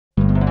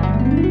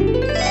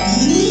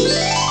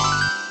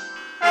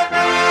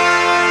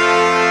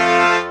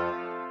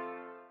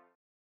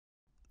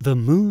The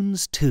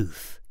Moon's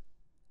Tooth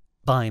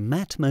by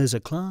Matt Moser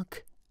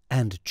Clark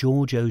and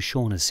George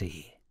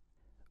O'Shaughnessy.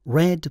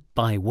 Read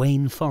by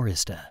Wayne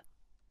Forrester.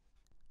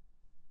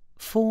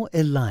 For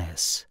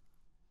Elias.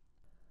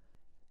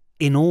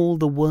 In all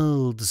the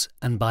worlds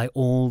and by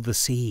all the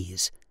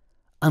seas,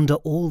 under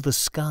all the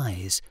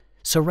skies,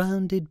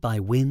 surrounded by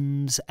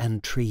winds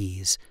and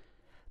trees,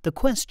 the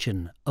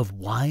question of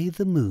why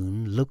the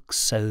moon looks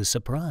so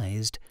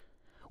surprised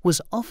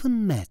was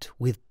often met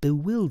with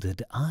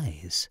bewildered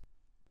eyes.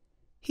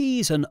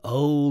 "He's an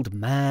old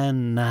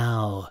man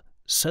now,"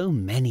 so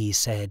many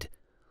said,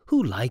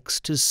 "who likes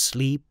to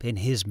sleep in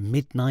his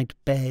midnight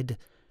bed,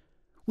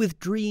 with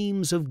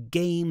dreams of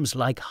games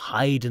like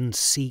hide and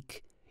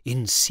seek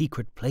in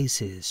secret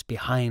places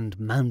behind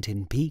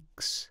mountain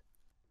peaks."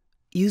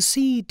 You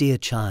see, dear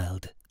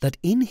child, that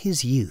in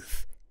his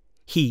youth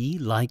he,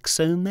 like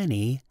so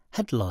many,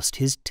 had lost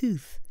his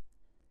tooth.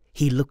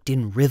 He looked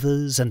in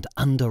rivers and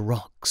under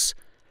rocks,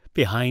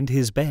 behind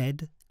his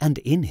bed and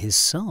in his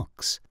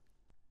socks.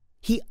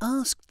 He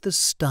asked the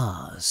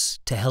stars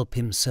to help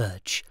him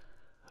search,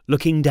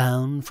 looking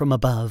down from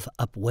above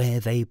up where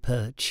they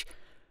perch.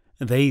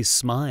 They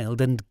smiled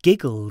and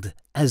giggled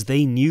as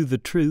they knew the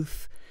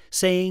truth,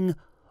 saying,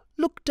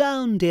 "Look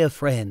down, dear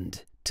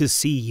friend, to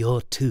see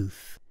your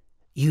tooth."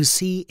 You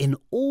see, in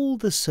all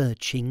the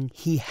searching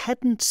he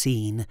hadn't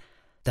seen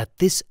that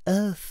this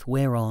earth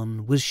we're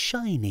on was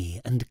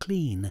shiny and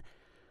clean.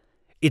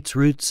 Its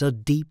roots are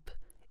deep,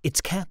 its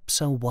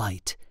caps are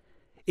white,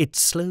 its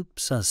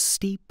slopes are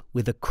steep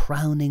with a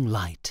crowning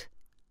light.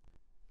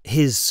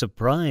 His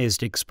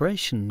surprised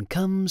expression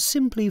comes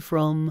simply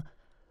from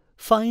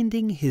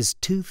finding his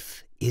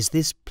tooth is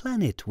this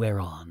planet we're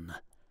on.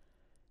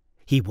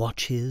 He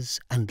watches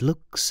and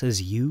looks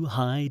as you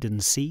hide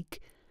and seek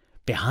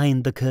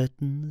behind the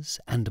curtains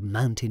and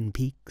mountain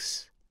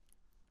peaks.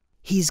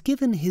 He's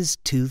given his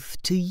tooth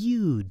to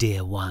you,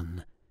 dear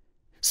one,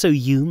 so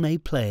you may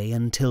play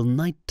until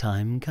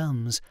night-time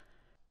comes.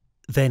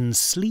 Then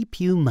sleep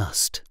you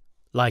must,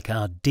 like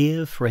our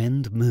dear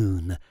friend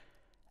Moon,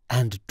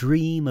 and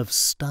dream of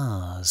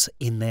stars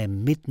in their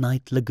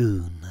midnight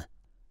lagoon.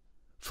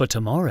 For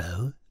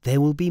tomorrow there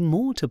will be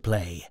more to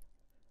play,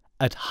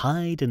 at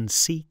hide and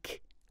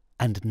seek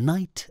and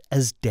night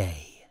as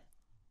day.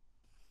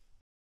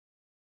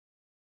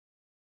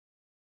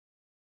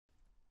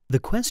 The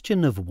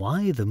question of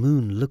why the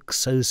moon looks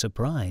so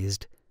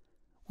surprised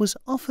was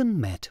often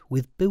met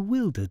with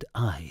bewildered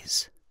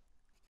eyes.